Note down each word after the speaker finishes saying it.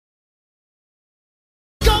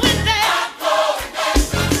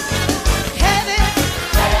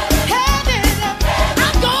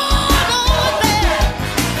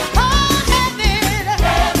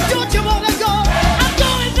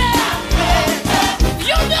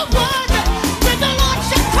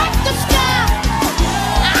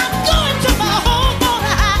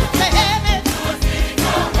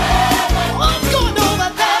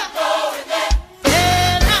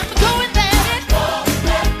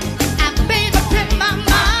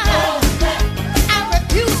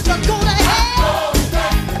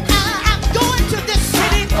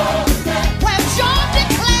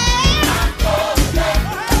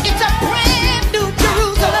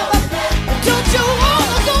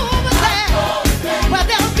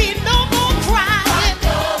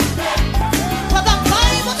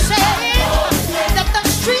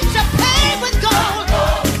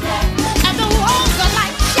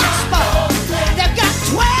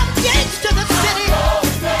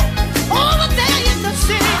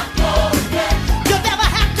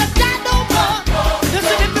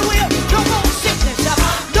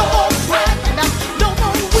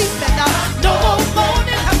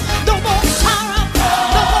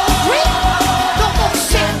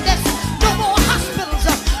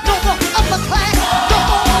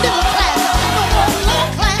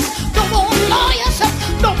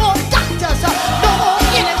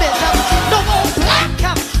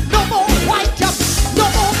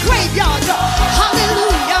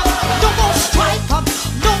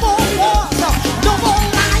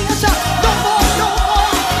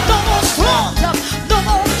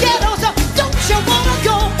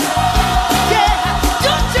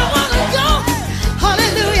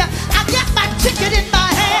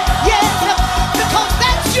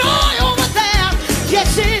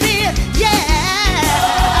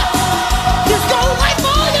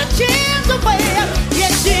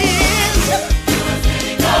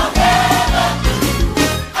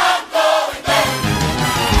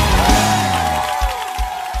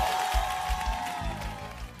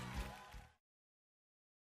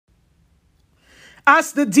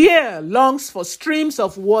As the deer longs for streams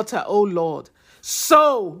of water, O Lord,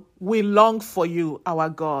 so we long for you, our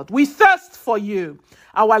God. We thirst for you,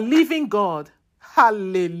 our living God.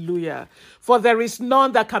 Hallelujah. For there is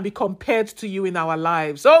none that can be compared to you in our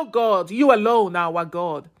lives. Oh God, you alone, our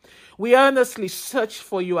God. We earnestly search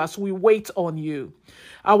for you as we wait on you.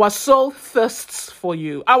 Our soul thirsts for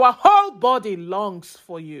you. Our whole body longs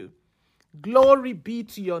for you. Glory be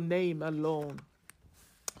to your name alone.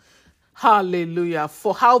 Hallelujah.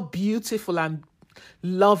 For how beautiful and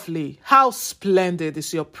lovely, how splendid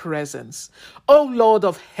is your presence. O Lord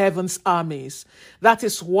of heaven's armies, that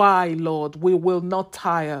is why, Lord, we will not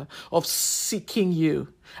tire of seeking you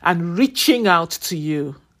and reaching out to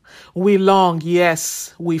you. We long,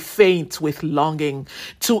 yes, we faint with longing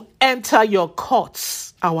to enter your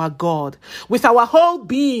courts, our God, with our whole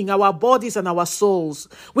being, our bodies and our souls,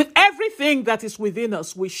 with everything that is within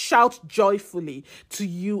us. We shout joyfully to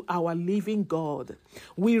you, our living God.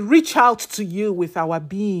 We reach out to you with our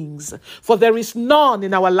beings, for there is none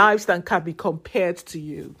in our lives that can be compared to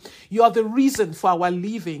you. You are the reason for our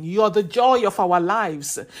living. You are the joy of our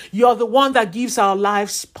lives. You are the one that gives our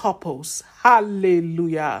lives purpose.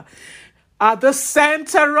 Hallelujah. At the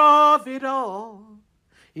center of it all,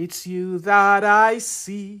 it's you that I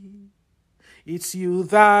see. It's you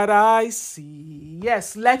that I see.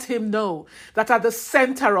 Yes, let him know that at the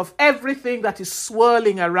center of everything that is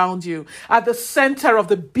swirling around you, at the center of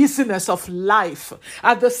the busyness of life,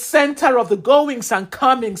 at the center of the goings and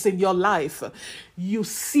comings in your life, you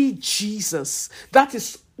see Jesus. That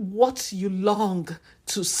is what you long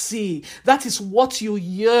to see. That is what you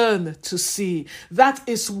yearn to see. That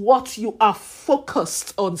is what you are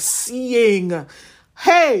focused on seeing.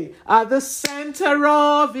 Hey, at the center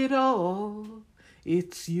of it all,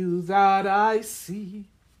 it's you that I see.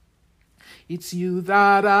 It's you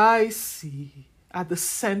that I see. At the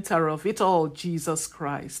center of it all, Jesus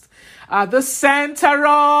Christ. At the center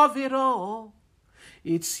of it all,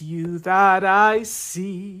 it's you that I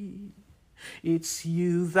see. It's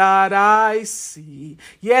you that I see.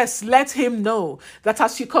 Yes, let him know that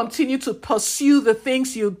as you continue to pursue the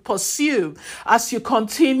things you pursue, as you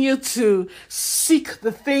continue to seek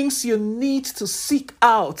the things you need to seek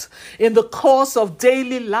out in the course of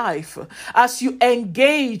daily life, as you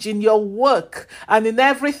engage in your work and in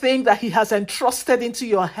everything that he has entrusted into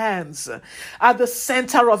your hands, at the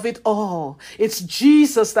center of it all, it's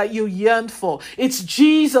Jesus that you yearn for. It's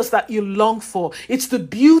Jesus that you long for. It's the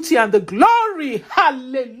beauty and the glory,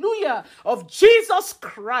 hallelujah, of Jesus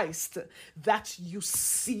Christ that you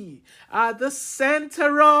see. At the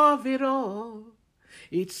center of it all,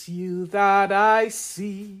 it's you that I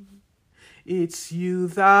see. It's you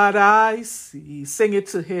that I see. Sing it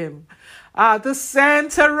to him. At the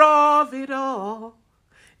center of it all,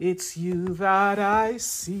 it's you that I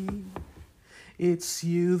see. It's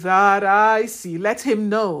you that I see. Let him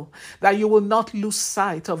know that you will not lose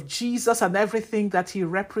sight of Jesus and everything that he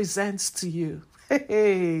represents to you.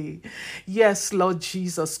 Hey, yes, Lord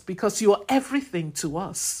Jesus, because you are everything to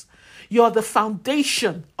us. You are the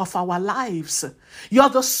foundation of our lives. You are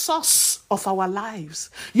the source of our lives.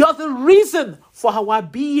 You are the reason for our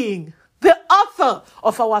being, the author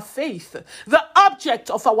of our faith, the object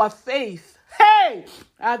of our faith. Hey,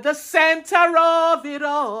 at the center of it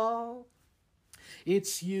all,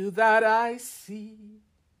 it's you that I see.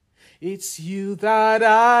 It's you that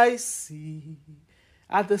I see.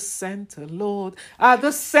 At the center, Lord, at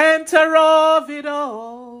the center of it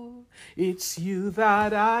all, it's you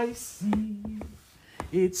that I see.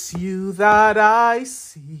 It's you that I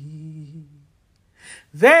see.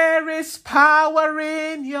 There is power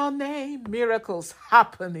in your name. Miracles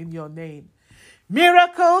happen in your name.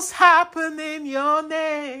 Miracles happen in your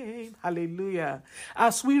name. Hallelujah.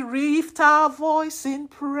 As we lift our voice in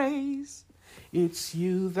praise, it's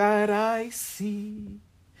you that I see.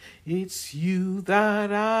 It's you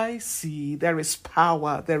that I see. There is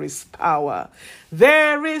power. There is power.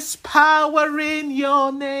 There is power in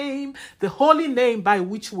your name, the holy name by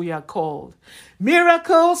which we are called.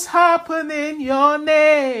 Miracles happen in your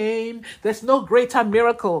name. There's no greater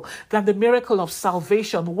miracle than the miracle of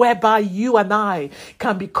salvation, whereby you and I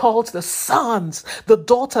can be called the sons, the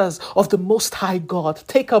daughters of the Most High God.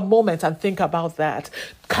 Take a moment and think about that.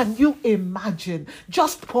 Can you imagine?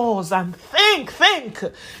 Just pause and think.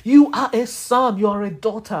 You are a son, you are a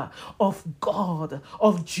daughter of God,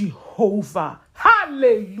 of Jehovah.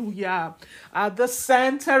 Hallelujah. At the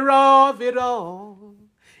center of it all,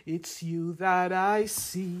 it's you that I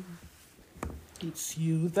see. It's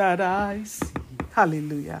you that I see.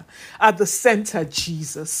 Hallelujah. At the center,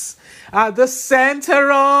 Jesus. At the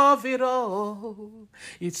center of it all,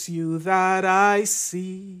 it's you that I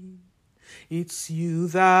see. It's you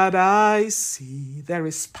that I see. There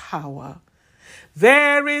is power.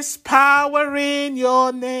 There is power in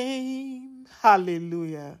your name.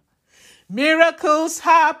 Hallelujah. Miracles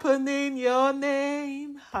happen in your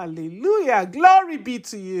name. Hallelujah. Glory be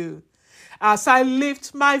to you. As I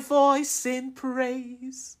lift my voice in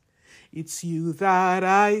praise, it's you that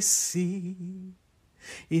I see.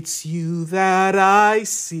 It's you that I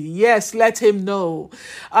see. Yes, let him know.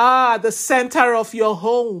 At the center of your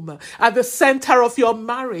home, at the center of your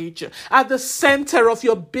marriage, at the center of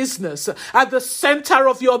your business, at the center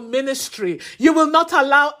of your ministry, you will not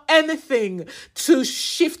allow anything to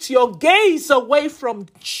shift your gaze away from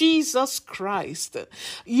Jesus Christ.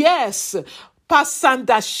 Yes.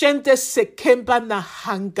 Pasanda shende sekemba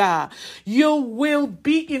nahanga. You will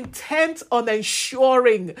be intent on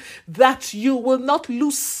ensuring that you will not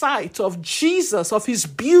lose sight of Jesus, of his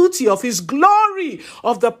beauty, of his glory,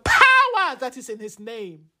 of the power that is in his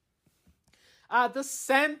name. At the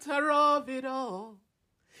center of it all,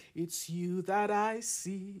 it's you that I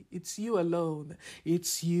see. It's you alone.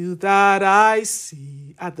 It's you that I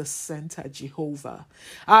see. At the center, Jehovah.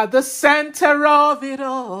 At the center of it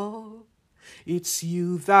all, it's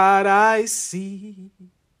you that I see.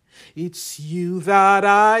 It's you that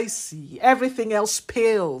I see. Everything else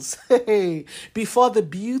pales before the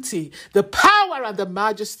beauty, the power, and the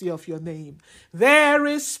majesty of your name. There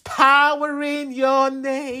is power in your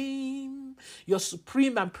name, your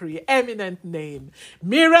supreme and preeminent name.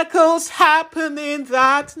 Miracles happen in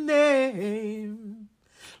that name.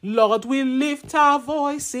 Lord, we lift our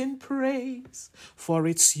voice in praise, for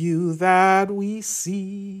it's you that we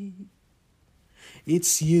see.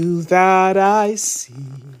 It's you that I see.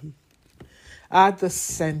 At the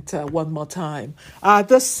center, one more time. At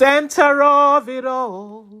the center of it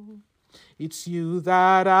all, it's you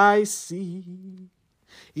that I see.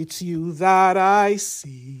 It's you that I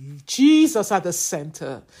see. Jesus at the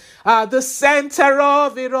center. At the center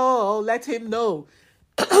of it all, let him know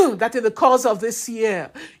that in the course of this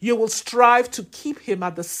year, you will strive to keep him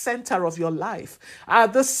at the center of your life.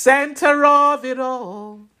 At the center of it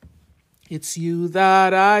all, it's you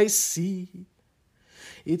that I see.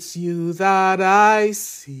 It's you that I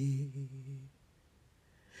see.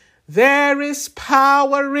 There is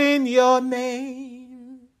power in your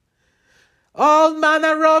name. All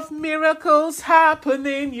manner of miracles happen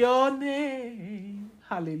in your name.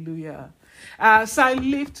 Hallelujah. As I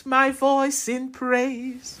lift my voice in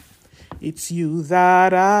praise, it's you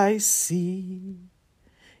that I see.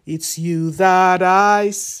 It's you that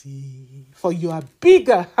I see. For you are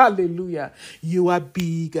bigger, hallelujah. You are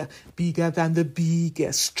bigger, bigger than the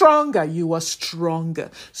biggest. Stronger, you are stronger,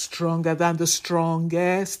 stronger than the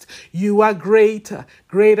strongest. You are greater,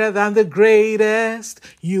 greater than the greatest.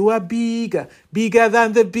 You are bigger, bigger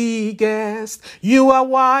than the biggest. You are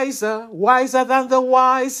wiser, wiser than the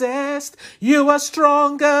wisest. You are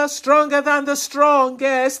stronger, stronger than the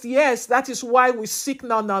strongest. Yes, that is why we seek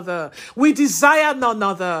none other. We desire none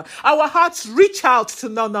other. Our hearts reach out to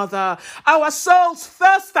none other. Our souls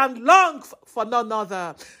thirst and long for none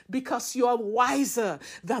other, because you are wiser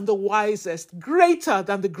than the wisest, greater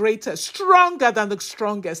than the greatest, stronger than the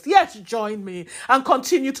strongest. Yes, join me and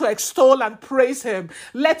continue to extol and praise him.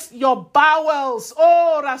 Let your bowels,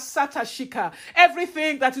 Rasata Shika,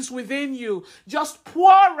 everything that is within you, just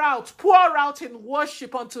pour out in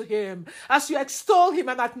worship unto him as you extol him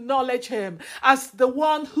and acknowledge him as the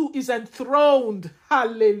one who is enthroned,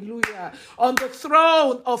 hallelujah, on the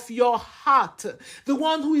throne of your heart, the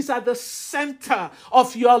one who is at the center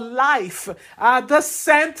of your life, at the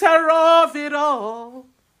center of it all.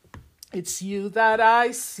 It's you that I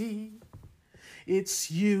see. It's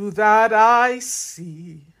you that I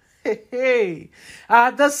see.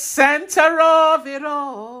 At the center of it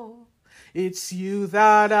all, it's you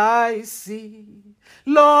that I see.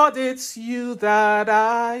 Lord, it's you that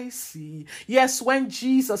I see. Yes, when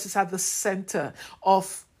Jesus is at the center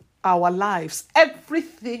of our lives,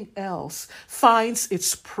 everything else finds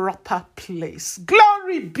its proper place.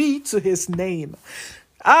 Glory be to his name.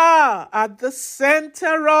 At the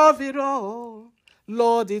center of it all,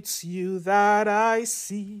 Lord, it's you that I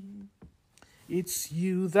see. It's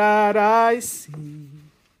you that I see.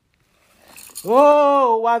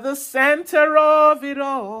 Oh, at the center of it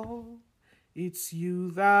all, it's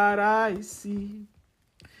you that I see.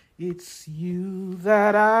 It's you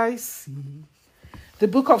that I see. The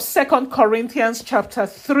book of 2 Corinthians chapter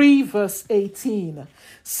 3 verse 18.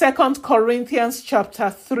 2 Corinthians chapter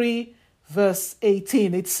 3 verse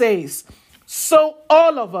 18. It says, so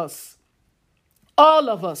all of us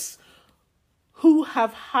who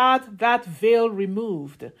have had that veil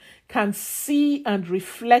removed can see and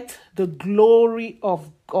reflect the glory of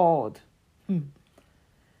God.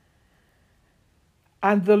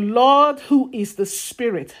 And the Lord, who is the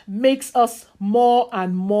Spirit, makes us more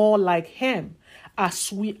and more like him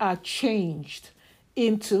as we are changed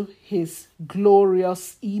into his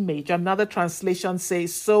glorious image. Another translation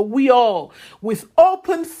says, so we all, with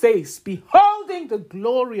open face, beholding the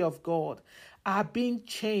glory of God, are being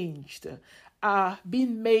changed, are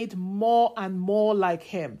being made more and more like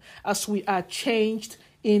him as we are changed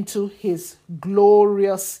into his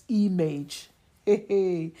glorious image.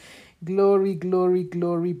 Glory, glory,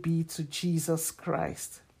 glory be to Jesus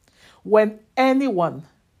Christ. When anyone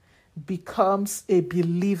becomes a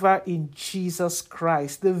believer in Jesus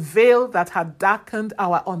Christ, the veil that had darkened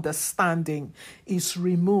our understanding is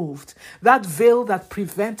removed. That veil that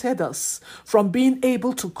prevented us from being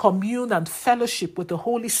able to commune and fellowship with the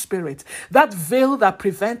Holy Spirit, that veil that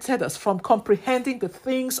prevented us from comprehending the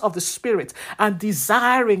things of the Spirit and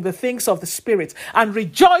desiring the things of the Spirit and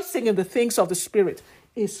rejoicing in the things of the Spirit,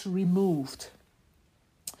 is removed.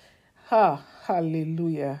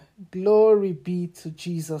 Hallelujah. Glory be to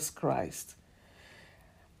Jesus Christ.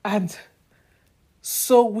 And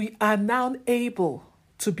so we are now able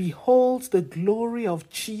to behold the glory of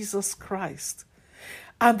Jesus Christ.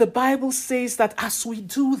 And the Bible says that as we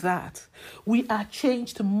do that, we are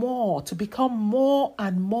changed more to become more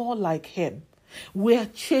and more like him. We are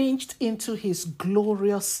changed into his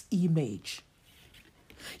glorious image.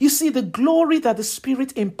 You see, the glory that the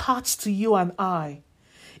Spirit imparts to you and I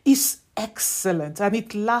is excellent, and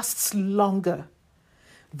it lasts longer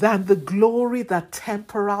than the glory that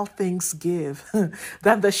temporal things give,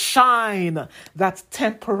 than the shine that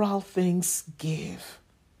temporal things give.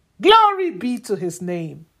 Glory be to his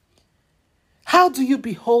name. How do you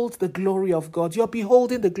behold the glory of God? You're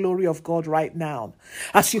beholding the glory of God right now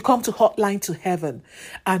as you come to Hotline to Heaven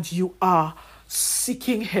and you are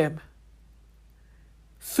seeking him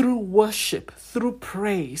through worship, through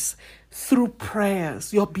praise, through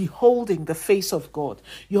prayers. You're beholding the face of God.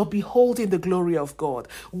 You're beholding the glory of God.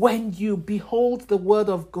 When you behold the word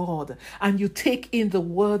of God and you take in the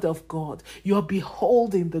word of God, you're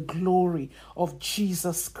beholding the glory of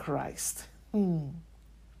Jesus Christ. And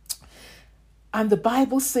the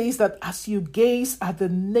Bible says that as you gaze at the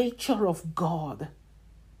nature of God,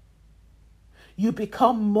 you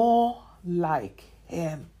become more like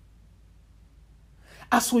him.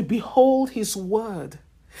 As we behold his word,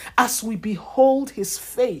 as we behold his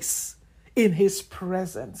face in his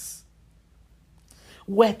presence,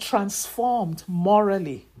 we're transformed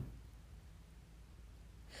morally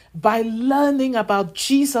by learning about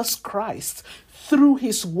Jesus Christ through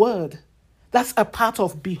his word. That's a part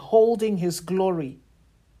of beholding his glory.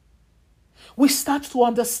 We start to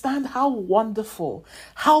understand how wonderful,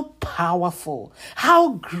 how powerful,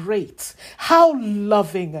 how great, how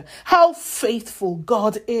loving, how faithful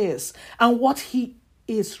God is and what he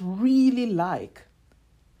is really like.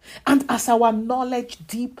 And as our knowledge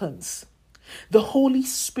deepens, the Holy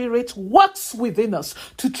Spirit works within us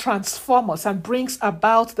to transform us and brings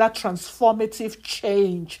about that transformative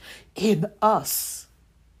change in us.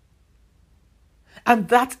 And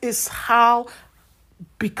that is how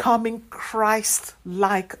becoming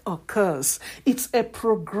Christ-like occurs. It's a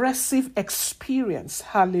progressive experience.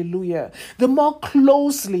 Hallelujah. The more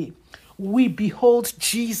closely we behold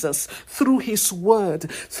Jesus through his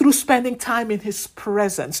word, through spending time in his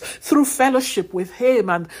presence, through fellowship with him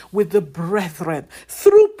and with the brethren,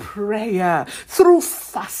 through prayer, through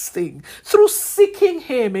fasting, through seeking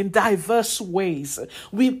him in diverse ways,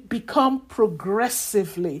 we become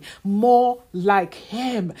progressively more like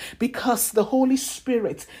him because the Holy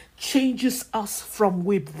Spirit changes us from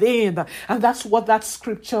within. And that's what that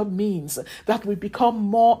scripture means, that we become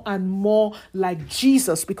more and more like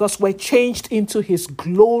Jesus because we're changed into his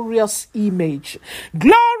glorious image.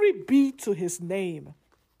 Glory be to his name.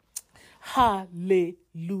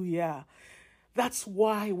 Hallelujah. That's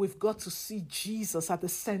why we've got to see Jesus at the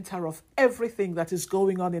center of everything that is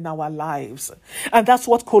going on in our lives. And that's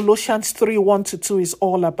what Colossians 3:1-2 is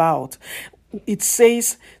all about. It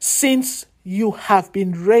says, since you have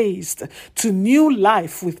been raised to new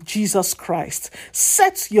life with Jesus Christ,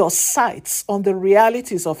 set your sights on the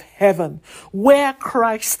realities of heaven, where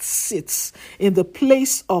Christ sits in the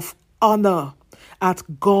place of honor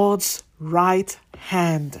at God's right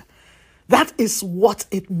hand. That is what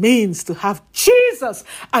it means to have Jesus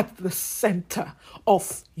at the center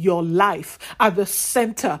of your life, at the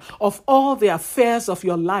center of all the affairs of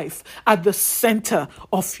your life, at the center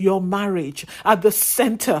of your marriage, at the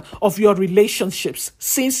center of your relationships,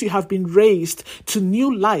 since you have been raised to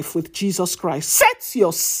new life with Jesus Christ. Set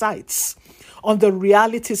your sights on the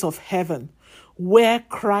realities of heaven, where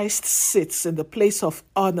Christ sits in the place of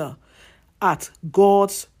honor at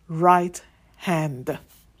God's right hand.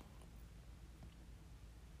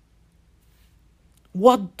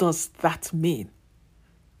 What does that mean?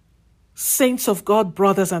 Saints of God,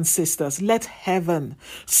 brothers and sisters, let heaven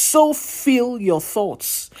so fill your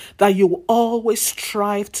thoughts that you will always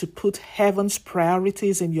strive to put heaven's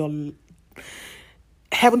priorities into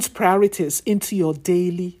your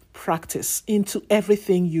daily practice, into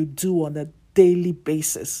everything you do on a daily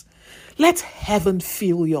basis. Let heaven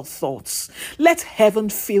fill your thoughts. Let heaven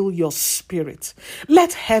fill your spirit.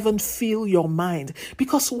 Let heaven fill your mind.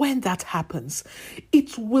 Because when that happens,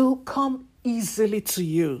 it will come easily to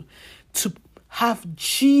you to have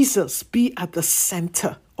Jesus be at the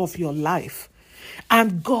center of your life.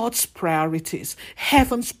 And God's priorities,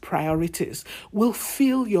 heaven's priorities, will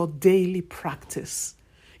fill your daily practice.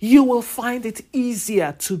 You will find it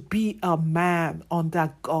easier to be a man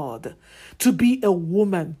under God, to be a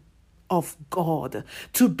woman of God,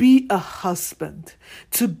 to be a husband,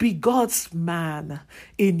 to be God's man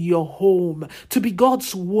in your home, to be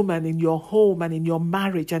God's woman in your home and in your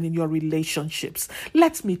marriage and in your relationships.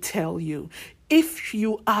 Let me tell you, if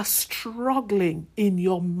you are struggling in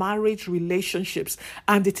your marriage relationships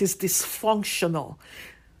and it is dysfunctional,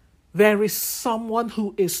 there is someone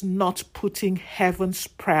who is not putting heaven's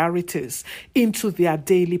priorities into their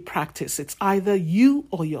daily practice. It's either you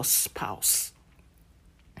or your spouse.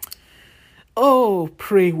 Oh,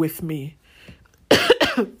 pray with me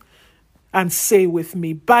and say with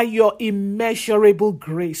me, by your immeasurable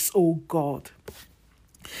grace, O God,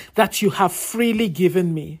 that you have freely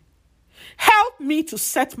given me, help me to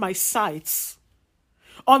set my sights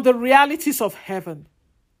on the realities of heaven,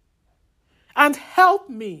 and help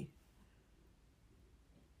me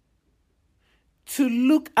to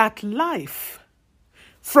look at life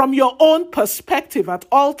from your own perspective at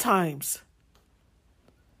all times,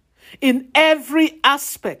 in every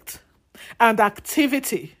aspect and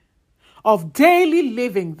activity of daily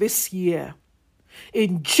living this year.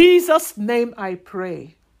 In Jesus' name I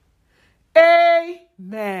pray.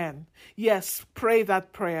 Amen. Yes, pray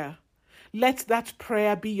that prayer. Let that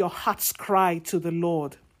prayer be your heart's cry to the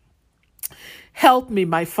Lord. Help me,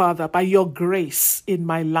 my Father, by your grace in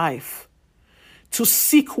my life, to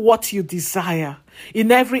seek what you desire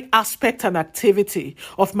in every aspect and activity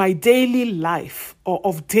of my daily life or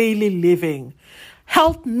of daily living.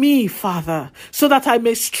 Help me, Father, so that I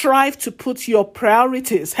may strive to put your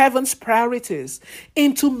priorities, heaven's priorities,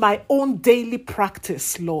 into my own daily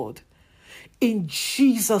practice, Lord. In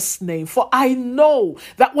Jesus' name. For I know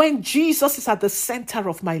that when Jesus is at the center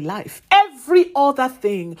of my life, every other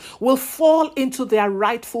thing will fall into their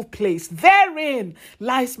rightful place. Therein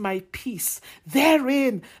lies my peace.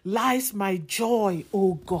 Therein lies my joy,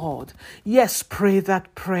 oh God. Yes, pray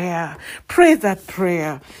that prayer. Pray that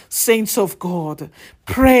prayer, saints of God.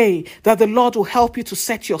 Pray that the Lord will help you to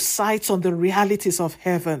set your sights on the realities of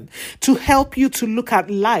heaven, to help you to look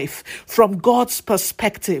at life from God's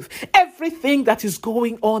perspective. Everything that is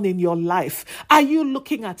going on in your life, are you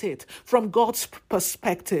looking at it from God's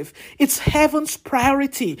perspective? It's heaven's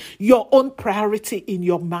priority, your own priority in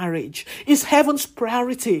your marriage. Is heaven's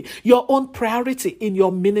priority your own priority in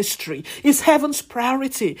your ministry? Is heaven's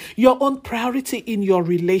priority your own priority in your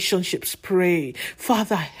relationships? Pray,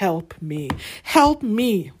 Father, help me. Help me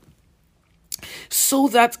so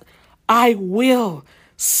that I will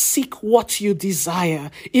seek what you desire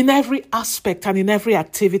in every aspect and in every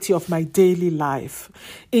activity of my daily life.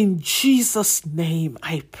 In Jesus' name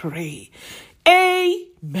I pray.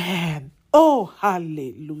 Amen. Oh,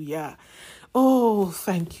 hallelujah. Oh,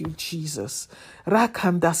 thank you, Jesus.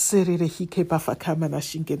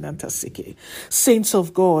 Saints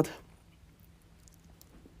of God,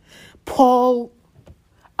 Paul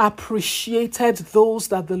appreciated those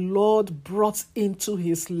that the Lord brought into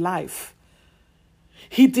his life.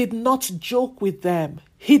 He did not joke with them.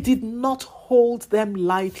 He did not hold them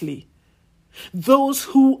lightly. Those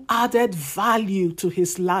who added value to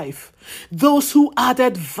his life, those who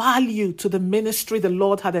added value to the ministry the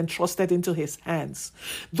Lord had entrusted into his hands,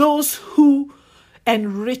 those who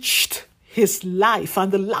enriched his life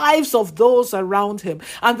and the lives of those around him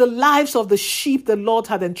and the lives of the sheep the Lord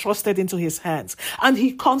had entrusted into his hands. And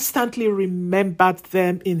he constantly remembered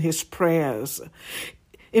them in his prayers.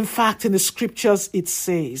 In fact, in the scriptures, it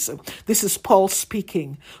says, this is Paul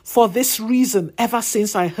speaking, "For this reason, ever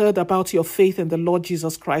since I heard about your faith in the Lord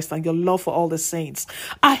Jesus Christ and your love for all the saints,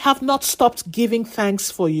 I have not stopped giving thanks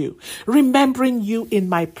for you, remembering you in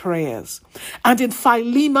my prayers." And in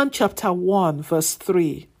Philemon chapter 1, verse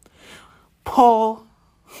 3, Paul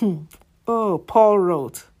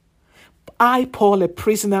wrote, "I, Paul, a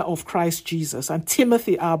prisoner of Christ Jesus, and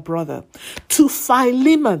Timothy, our brother, to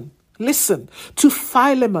Philemon." listen, to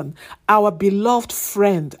Philemon, our beloved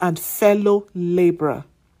friend and fellow laborer,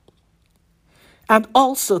 and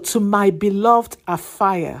also to my beloved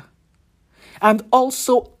Apphia, and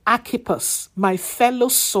also Archippus, my fellow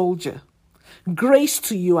soldier. Grace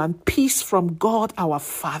to you and peace from God our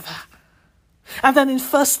Father. And then in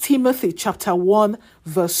 1 Timothy chapter 1,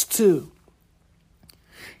 verse 2,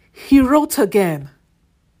 he wrote again,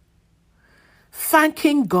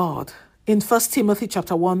 thanking God. In 1 Timothy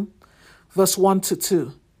chapter 1, verse 1 to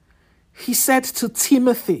 2, he said to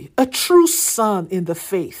Timothy, a true son in the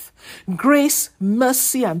faith, grace,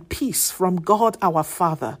 mercy, and peace from God our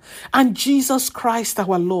Father and Jesus Christ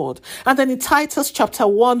our Lord. And then in Titus chapter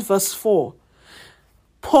 1, verse 4,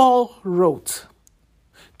 Paul wrote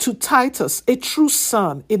to Titus, a true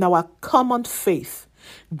son in our common faith,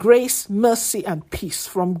 grace, mercy, and peace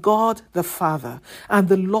from God the Father and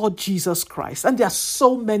the Lord Jesus Christ. And there are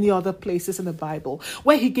so many other places in the Bible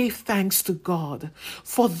where he gave thanks to God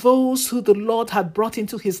for those who the Lord had brought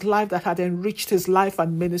into his life that had enriched his life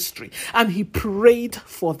and ministry. And he prayed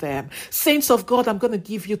for them. Saints of God, I'm going to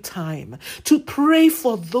give you time to pray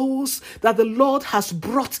for those that the Lord has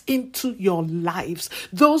brought into your lives.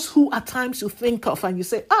 Those who at times you think of and you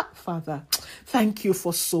say, Father, thank you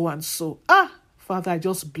for so and so. Father, I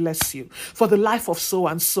just bless you for the life of so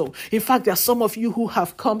and so. In fact, there are some of you who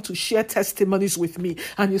have come to share testimonies with me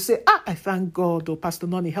and you say, I thank God, Pastor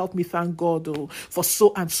Noni, help me thank God, for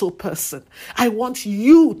so and so person. I want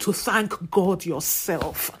you to thank God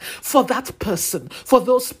yourself for that person, for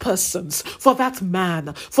those persons, for that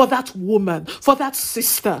man, for that woman, for that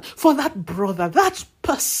sister, for that brother, that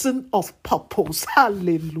person of purpose.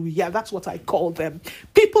 Hallelujah. That's what I call them.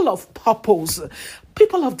 People of purpose.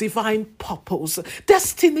 People of divine purpose.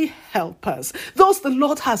 Destiny helpers. Those the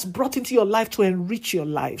Lord has brought into your life to enrich your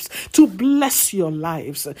lives, to bless your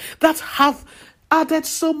lives, that have added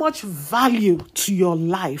so much value to your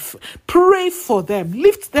life. Pray for them.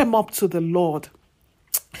 Lift them up to the Lord.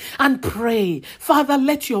 And pray, Father,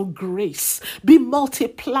 let your grace be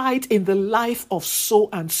multiplied in the life of so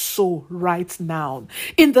and so right now.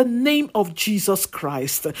 In the name of Jesus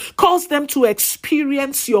Christ, cause them to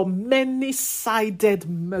experience your many-sided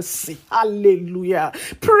mercy. Hallelujah.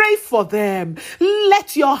 Pray for them.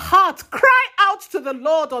 Let your heart cry out to the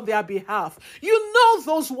Lord on their behalf. You know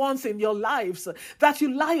those ones in your lives that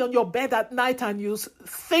you lie on your bed at night and you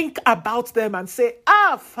think about them and say,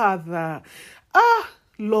 Father,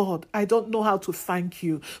 Lord, I don't know how to thank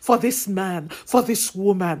you for this man, for this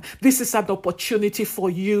woman. This is an opportunity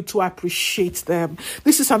for you to appreciate them.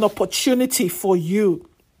 This is an opportunity for you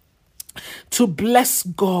to bless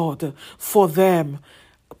God for them.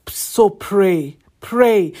 So pray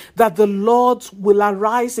that the Lord will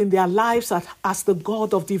arise in their lives as the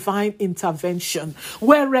God of divine intervention.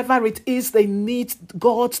 Wherever it is they need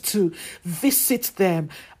God to visit them,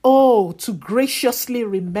 to graciously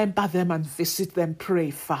remember them and visit them. Pray,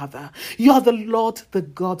 Father. You are the Lord, the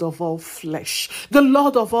God of all flesh, the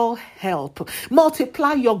Lord of all help.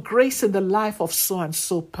 Multiply your grace in the life of so and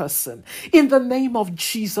so person. In the name of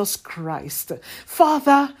Jesus Christ.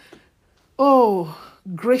 Father,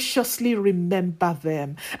 graciously remember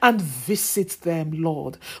them and visit them,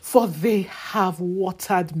 Lord, for they have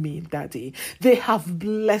watered me, Daddy. They have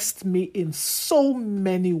blessed me in so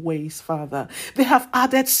many ways, Father. They have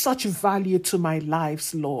added such value to my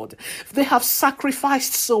lives, Lord. They have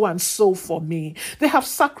sacrificed so and so for me. They have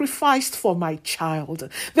sacrificed for my child.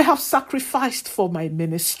 They have sacrificed for my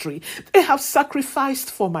ministry. They have sacrificed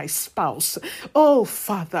for my spouse.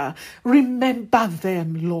 Father, remember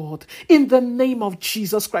them, Lord, in the name of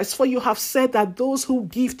Jesus Christ, for you have said that those who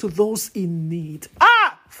give to those in need,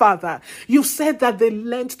 Father, you said that they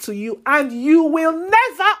lent to you and you will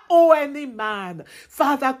never owe any man.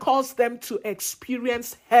 Father, cause them to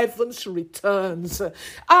experience heaven's returns,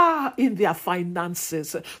 in their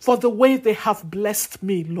finances, for the way they have blessed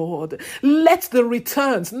me, Lord. Let the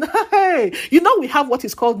returns, we have what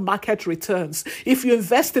is called market returns. If you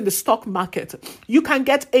invest in the stock market, you can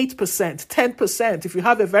get 8%, 10% if you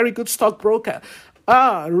have a very good stockbroker.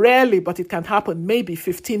 Rarely, but it can happen, maybe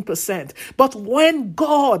 15%. But when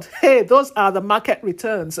God, those are the market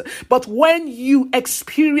returns. But when you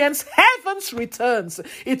experience heaven's returns,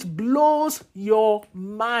 it blows your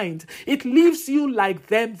mind. It leaves you like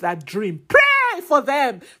them that dream. Pray for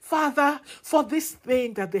them, Father, for this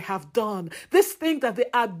thing that they have done, this thing that they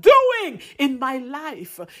are doing in my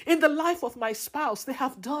life, in the life of my spouse, they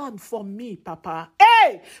have done for me, Papa.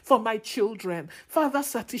 Hey, for my children. Father,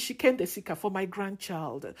 Satishikende Sika for my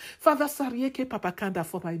grandchild. Father, Sarieke Papakanda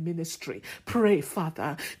for my ministry. Pray,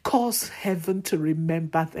 Father, cause heaven to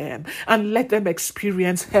remember them and let them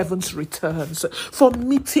experience heaven's returns for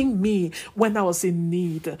meeting me when I was in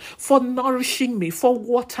need, for nourishing me, for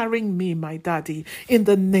watering me, my daddy, in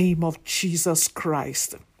the name of Jesus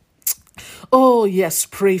Christ. Oh, yes,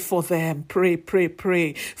 pray for them. Pray, pray,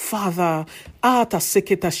 pray. Father,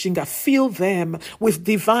 fill them with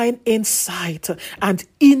divine insight and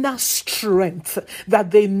inner strength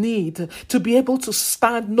that they need to be able to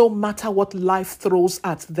stand no matter what life throws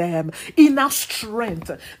at them. Inner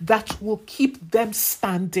strength that will keep them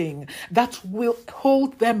standing, that will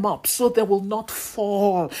hold them up so they will not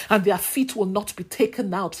fall and their feet will not be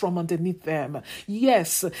taken out from underneath them.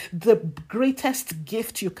 Yes, the greatest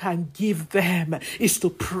gift you can give them is to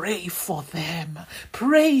pray for them.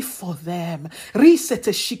 Pray for them.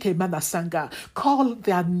 Risete shike manasanga. Call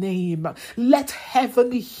their name. Let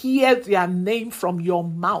heaven hear their name from your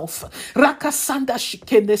mouth. Rakasanda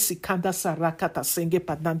shikene sikanda sarakata senge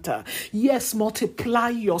pananta. Yes, multiply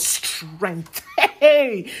your strength.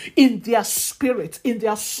 In their spirit, in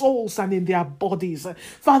their souls, and in their bodies.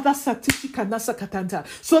 Father, so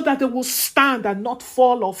that they will stand and not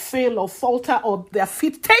fall or fail or falter or their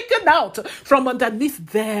feet taken out from underneath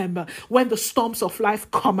them when the storms of life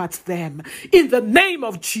come at them. In the name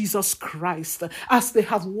of Jesus Christ, as they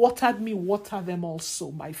have watered me, water them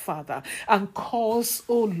also, my Father, and cause,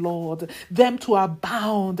 oh Lord, them to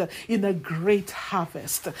abound in a great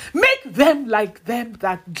harvest. Make them like them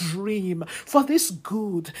that dream, for this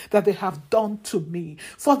good that they have done to me,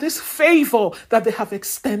 for this favor that they have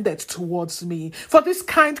extended towards me, for this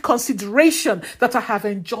kind consideration that I have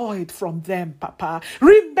enjoyed from them, Papa.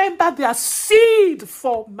 Remember their seed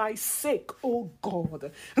for my sake, oh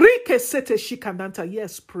God. Rike sete shikananta.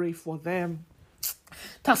 Yes, pray for them.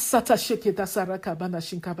 Tasata sheke tasaraka bana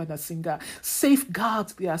shinkabana singa. Safeguard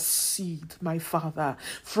their seed, my Father,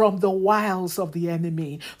 from the wiles of the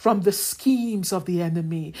enemy, from the schemes of the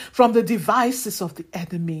enemy, from the devices of the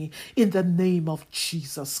enemy, in the name of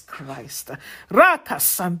Jesus Christ.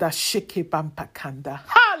 Rakasanda sheke bampakanda.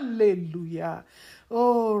 Hallelujah.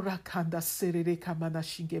 Oh, rakanda serere kamana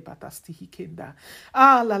shinge batasti hikenda.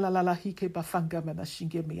 Ah, la la la la hike bafanga mana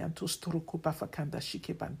shinge miantos turuku bafakanda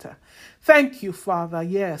shike banta. Thank you, Father.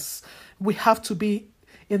 Yes, we have to be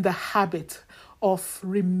in the habit of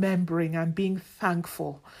remembering and being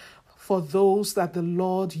thankful for those that the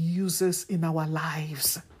Lord uses in our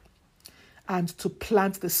lives, and to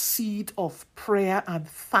plant the seed of prayer and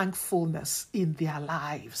thankfulness in their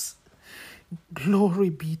lives. Glory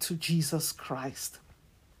be to Jesus Christ.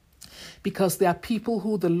 Because there are people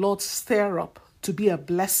who the Lord stir up to be a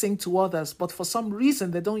blessing to others, but for some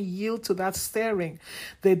reason they don't yield to that stirring.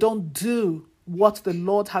 They don't do what the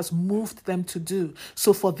Lord has moved them to do.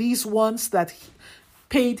 So for these ones that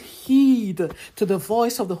paid heed to the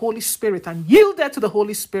voice of the Holy Spirit and yielded to the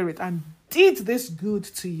Holy Spirit and did this good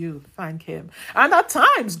to you, thank Him. And at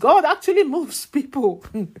times, God actually moves people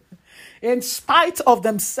in spite of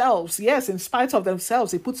themselves. Yes, in spite of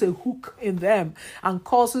themselves, He puts a hook in them and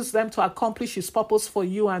causes them to accomplish His purpose for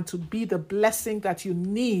you and to be the blessing that you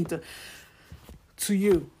need to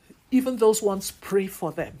you. Even those ones, pray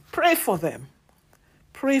for them. Pray for them.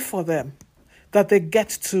 Pray for them that they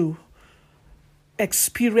get to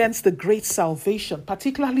experience the great salvation,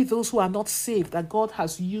 particularly those who are not saved, that God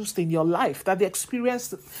has used in your life, that they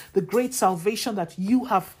experience the great salvation that you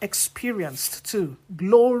have experienced too.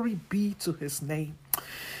 Glory be to His name.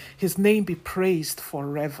 His name be praised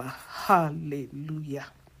forever. Hallelujah.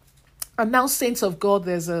 And now, saints of God,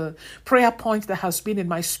 there's a prayer point that has been in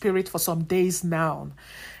my spirit for some days now.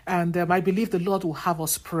 And I believe the Lord will have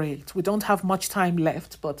us pray it. We don't have much time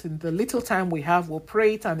left, but in the little time we have, we'll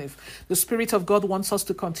pray it. And if the Spirit of God wants us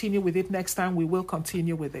to continue with it next time, we will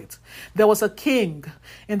continue with it. There was a king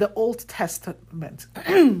in the Old Testament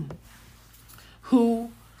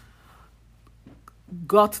who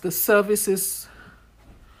got the services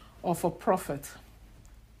of a prophet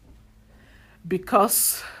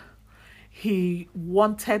because he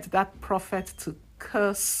wanted that prophet to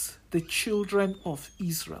curse the children of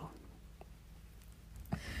Israel.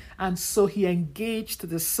 And so he engaged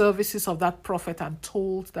the services of that prophet and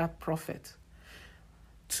told that prophet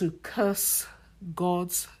to curse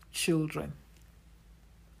God's children.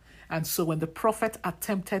 And so when the prophet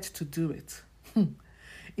attempted to do it,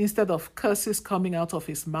 instead of curses coming out of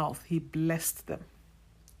his mouth, he blessed them.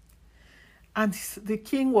 And the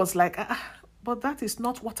king was like, But that is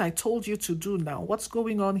not what I told you to do now. What's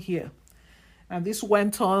going on here? And this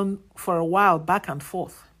went on for a while, back and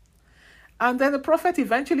forth. And then the prophet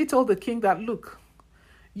eventually told the king that, look,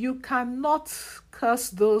 you cannot curse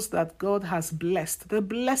those that God has blessed. The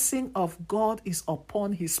blessing of God is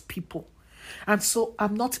upon his people. And so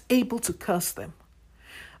I'm not able to curse them.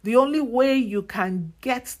 The only way you can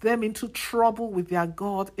get them into trouble with their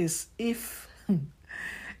God is if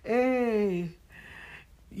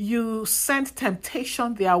you send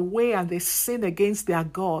temptation their way and they sin against their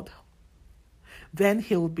God. Then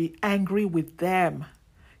he'll be angry with them.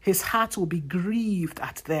 His heart will be grieved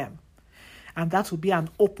at them. And that will be an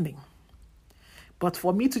opening. But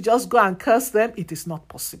for me to just go and curse them, it is not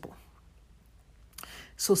possible.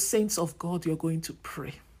 So, saints of God, you're going to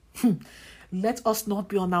pray. Let us not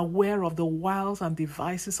be unaware of the wiles and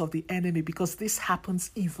devices of the enemy, because this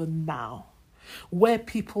happens even now, where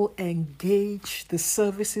people engage the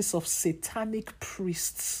services of satanic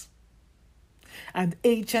priests and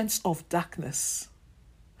agents of darkness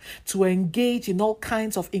to engage in all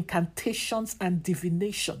kinds of incantations and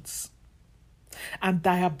divinations and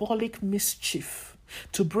diabolic mischief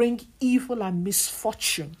to bring evil and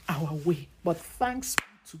misfortune our way. But thanks be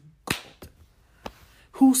to God,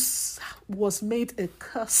 who was made a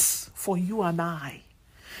curse for you and I.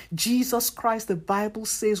 Jesus Christ, the Bible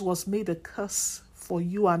says, was made a curse for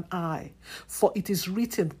you and I. For it is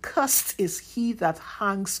written, cursed is he that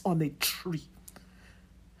hangs on a tree.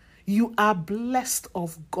 You are blessed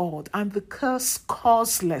of God, and the curse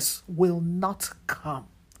causeless will not come.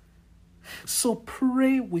 So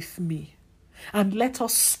pray with me, and let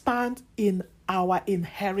us stand in our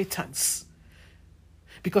inheritance.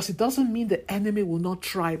 Because it doesn't mean the enemy will not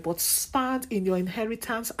try, but stand in your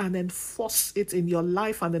inheritance and enforce it in your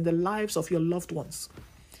life and in the lives of your loved ones,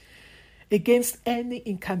 against any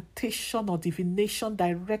incantation or divination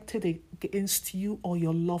directed against you or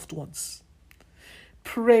your loved ones.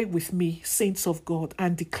 Pray with me, saints of God,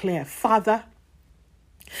 and declare, Father,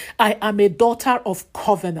 I am a daughter of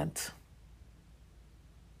covenant,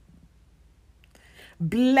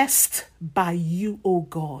 blessed by you, O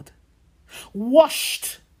God,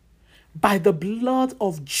 washed by the blood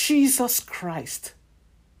of Jesus Christ,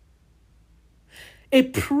 a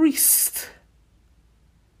priest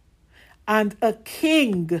and a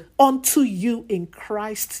king unto you in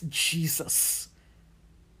Christ Jesus.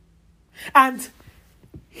 And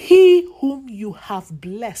he whom you have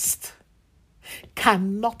blessed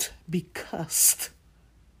cannot be cursed.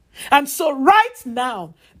 And so right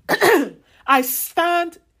now, I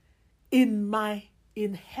stand in my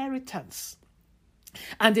inheritance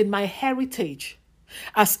and in my heritage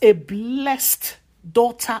as a blessed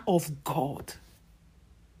daughter of God.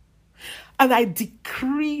 And I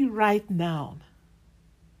decree right now,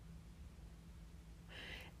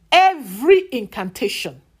 every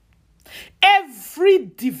incantation, every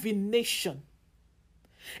divination,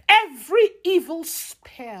 every evil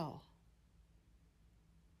spell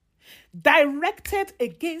directed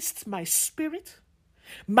against my spirit,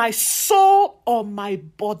 my soul, or my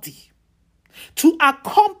body to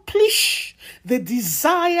accomplish the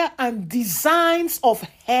desire and designs of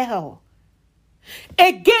hell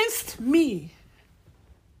against me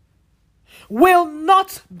will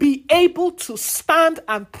not be able to stand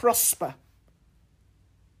and prosper.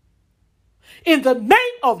 In the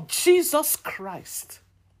name of Jesus Christ.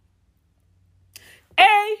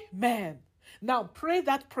 Amen. Now pray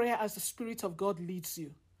that prayer as the Spirit of God leads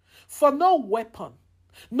you. For no weapon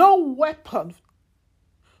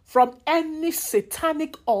from any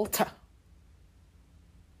satanic altar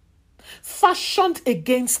fashioned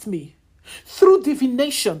against me through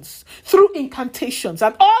divinations, through incantations,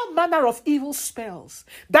 and all manner of evil spells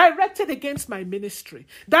directed against my ministry,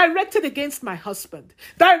 directed against my husband,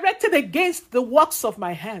 directed against the works of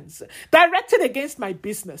my hands, directed against my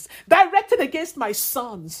business, directed against my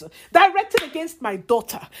sons, directed against my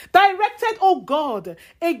daughter, directed, oh God,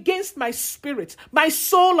 against my spirit, my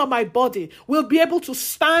soul, or my body will be able to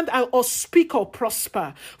stand or speak or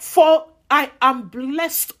prosper. For I am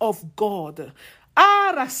blessed of God.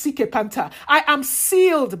 I am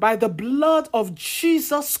sealed by the blood of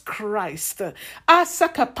Jesus Christ.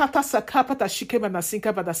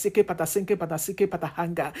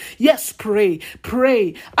 Yes, pray.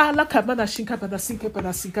 I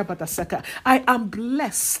am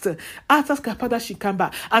blessed.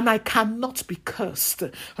 And I cannot be cursed.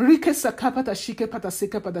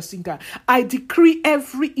 I decree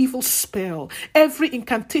every evil spell, every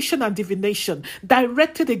incantation and divination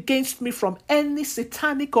directed against me from any any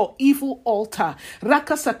satanic or evil altar,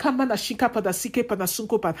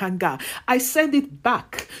 I send it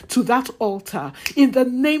back to that altar in the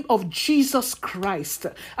name of Jesus Christ.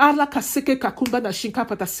 I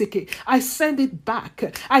send it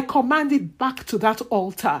back. I command it back to that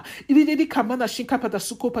altar.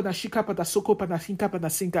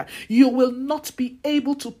 You will not be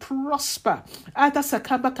able to prosper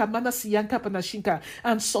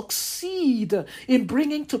and succeed in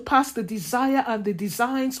bringing to pass the desire and the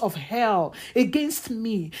designs of hell against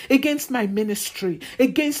me, against my ministry,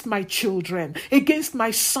 against my children, against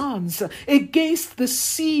my sons, against the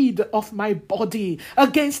seed of my body,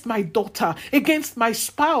 against my daughter, against my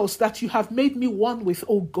spouse that you have made me one with,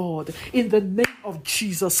 oh God, in the name of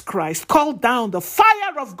Jesus Christ. Call down the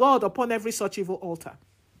fire of God upon every such evil altar.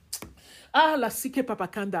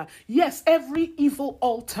 Yes, every evil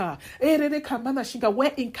altar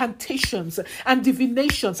where incantations and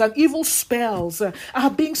divinations and evil spells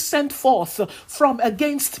are being sent forth from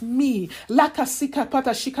against me. Yes,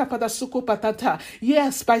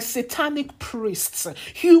 by satanic priests,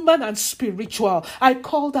 human and spiritual. I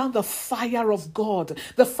call down the fire of God,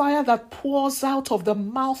 the fire that pours out of the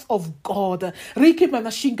mouth of God.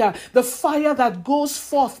 The fire that goes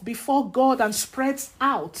forth before God and spreads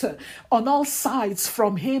out on all sides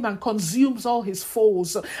from him and consumes all his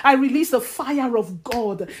foes. I release the fire of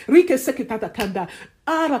God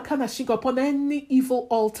upon any evil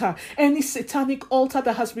altar, any satanic altar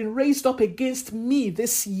that has been raised up against me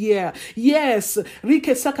this year. Yes,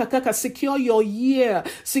 secure your year.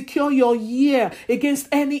 Secure your year against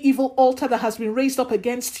any evil altar that has been raised up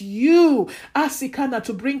against you. Asikana,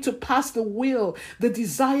 to bring to pass the will, the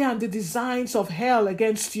desire, and the designs of hell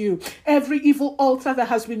against you. Every evil altar that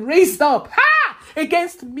has been raised up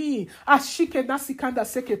against me. Ashike nasikanda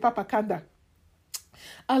seke papakanda.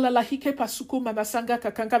 There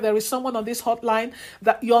is someone on this hotline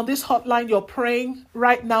you're praying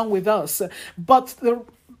right now with us, but the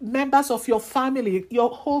members of your family, your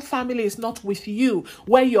whole family is not with you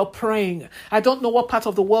where you're praying. I don't know what part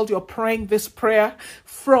of the world you're praying this prayer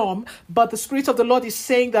from, but the Spirit of the Lord is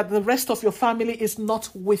saying that the rest of your family is not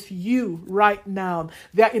with you right now.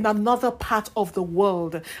 They're in another part of the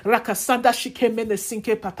world. Rakasanda shikemene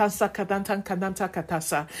sinke patansa kadantan kananta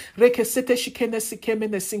katasa. Rekesete shikene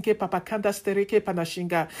sikemene sinke papakanda stereke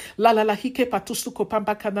panashinga. Lalala hike patusuko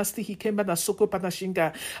pamba kanasti hikemba nasuko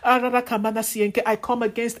panashinga. Arara kamana sienke. I come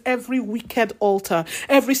against every wicked altar,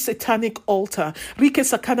 every satanic altar, Rike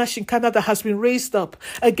Sakana Shinkana, that has been raised up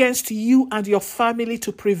against you and your family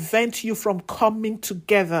to prevent you from coming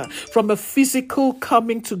together, from a physical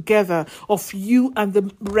coming together of you and the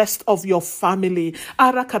rest of your family.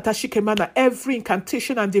 Arakatashikemana, every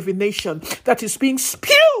incantation and divination that is being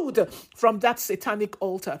spewed from that satanic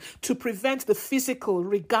altar to prevent the physical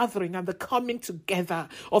regathering and the coming together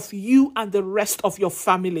of you and the rest of your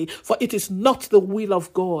family. For it is not the will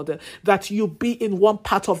of God that you be in one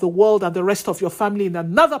part of the world and the rest of your family in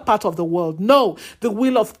another part of the world. No, the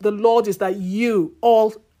will of the Lord is that you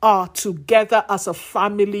all are together as a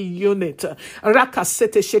family unit. I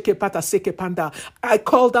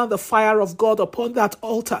call down the fire of God upon that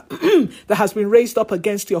altar that has been raised up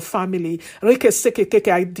against your family.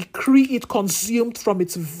 I decree it consumed from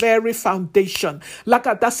its very foundation.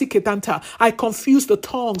 I confuse the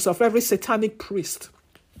tongues of every satanic priest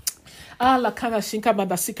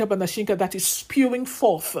that is spewing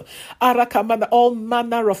forth all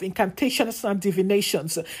manner of incantations and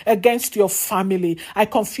divinations against your family. I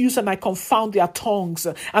confuse and I confound their tongues,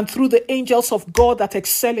 and through the angels of God that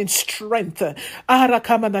excel in strength, with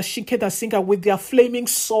their flaming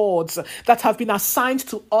swords that have been assigned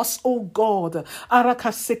to us, O God,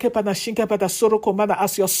 as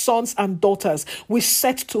your sons and daughters, we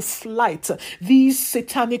set to flight these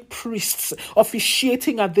satanic priests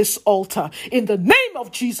officiating at this altar in the name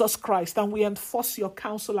of Jesus Christ, and we enforce your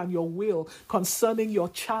counsel and your will concerning your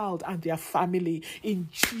child and their family in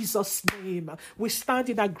Jesus' name. We stand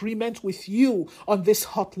in agreement with you on this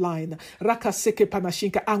hotline, Rakaseke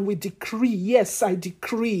Panashinka, and we decree, yes, I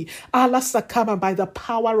decree, Allah Sakama, by the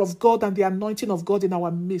power of God and the anointing of God in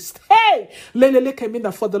our midst. Hey, Lelele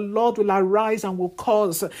Kemina, for the Lord will arise and will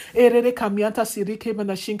cause Erere Kamianta Sirike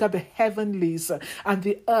Manashinka, the heavenlies and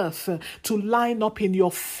the earth to line up in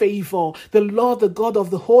your favor. The Lord, the God of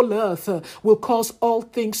the whole earth, will cause all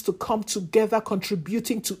things to come together,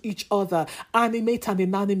 contributing to each other, animate and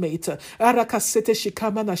inanimate, to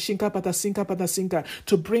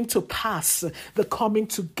bring to pass the coming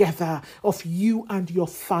together of you and your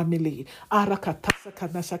family.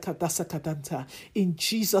 In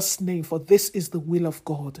Jesus' name, for this is the will of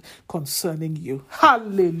God concerning you.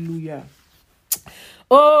 Hallelujah.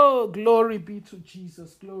 Oh, glory be to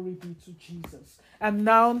Jesus. Glory be to Jesus. And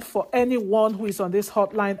now for anyone who is on this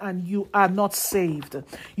hotline and you are not saved,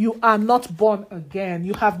 you are not born again,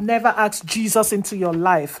 you have never asked Jesus into your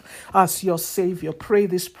life as your Savior, pray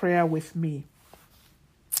this prayer with me.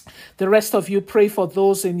 The rest of you, pray for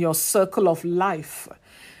those in your circle of life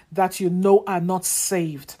that you know are not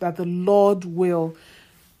saved, that the Lord will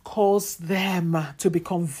cause them to be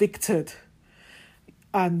convicted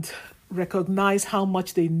and recognize how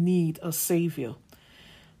much they need a Savior.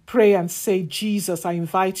 Pray and say, Jesus, I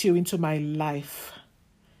invite you into my life.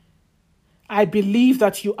 I believe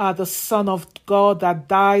that you are the Son of God that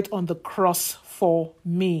died on the cross for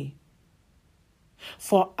me.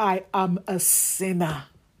 For I am a sinner,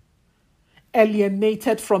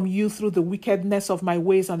 alienated from you through the wickedness of my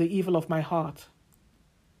ways and the evil of my heart.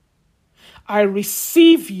 I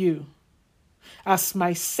receive you as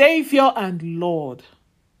my Savior and Lord.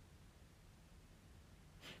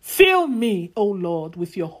 Fill me, O Lord,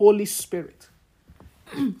 with your Holy Spirit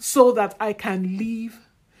so that I can live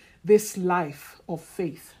this life of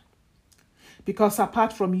faith. Because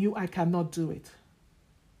apart from you, I cannot do it.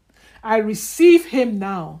 I receive him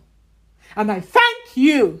now, and I thank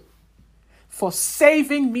you for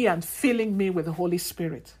saving me and filling me with the Holy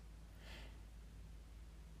Spirit.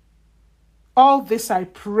 All this I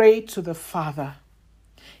pray to the Father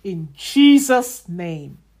in Jesus'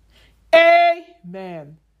 name.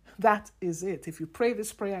 Amen. That is it. If you pray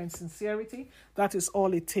this prayer in sincerity, that is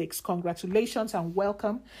all it takes. Congratulations and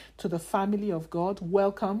welcome to the family of God.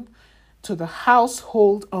 Welcome to the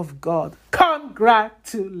household of God.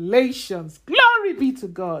 Congratulations. Glory be to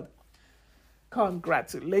God.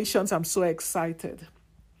 Congratulations. I'm so excited.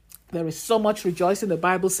 There is so much rejoicing. The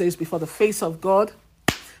Bible says before the face of God,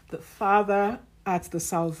 the Father, at the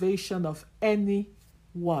salvation of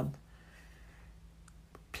anyone.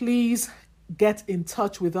 Please get in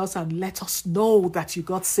touch with us and let us know that you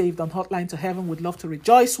got saved on Hotline to Heaven. We'd love to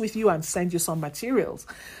rejoice with you and send you some materials.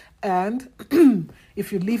 And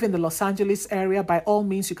if you live in the Los Angeles area, by all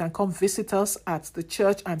means, you can come visit us at the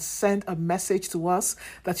church and send a message to us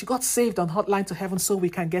that you got saved on Hotline to Heaven so we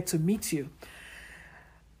can get to meet you.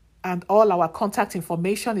 And all our contact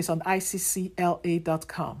information is on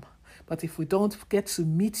iccla.com. But if we don't get to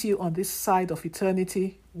meet you on this side of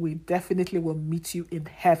eternity, we definitely will meet you in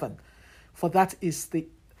heaven. For that is the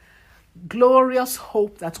glorious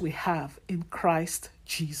hope that we have in Christ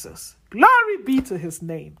Jesus. Glory be to his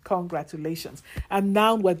name. Congratulations. And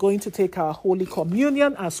now we're going to take our Holy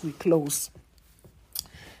Communion as we close.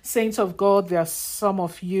 Saints of God, there are some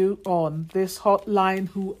of you on this hotline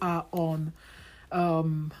who are on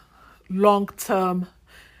long-term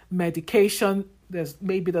medication. There's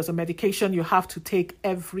a medication you have to take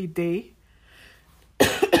every day.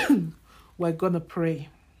 We're going to pray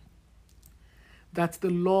that the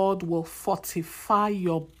Lord will fortify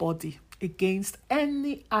your body against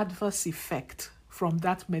any adverse effect from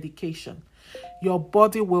that medication. Your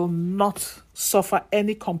body will not suffer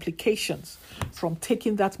any complications from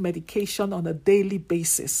taking that medication on a daily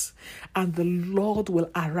basis, and the Lord will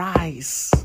arise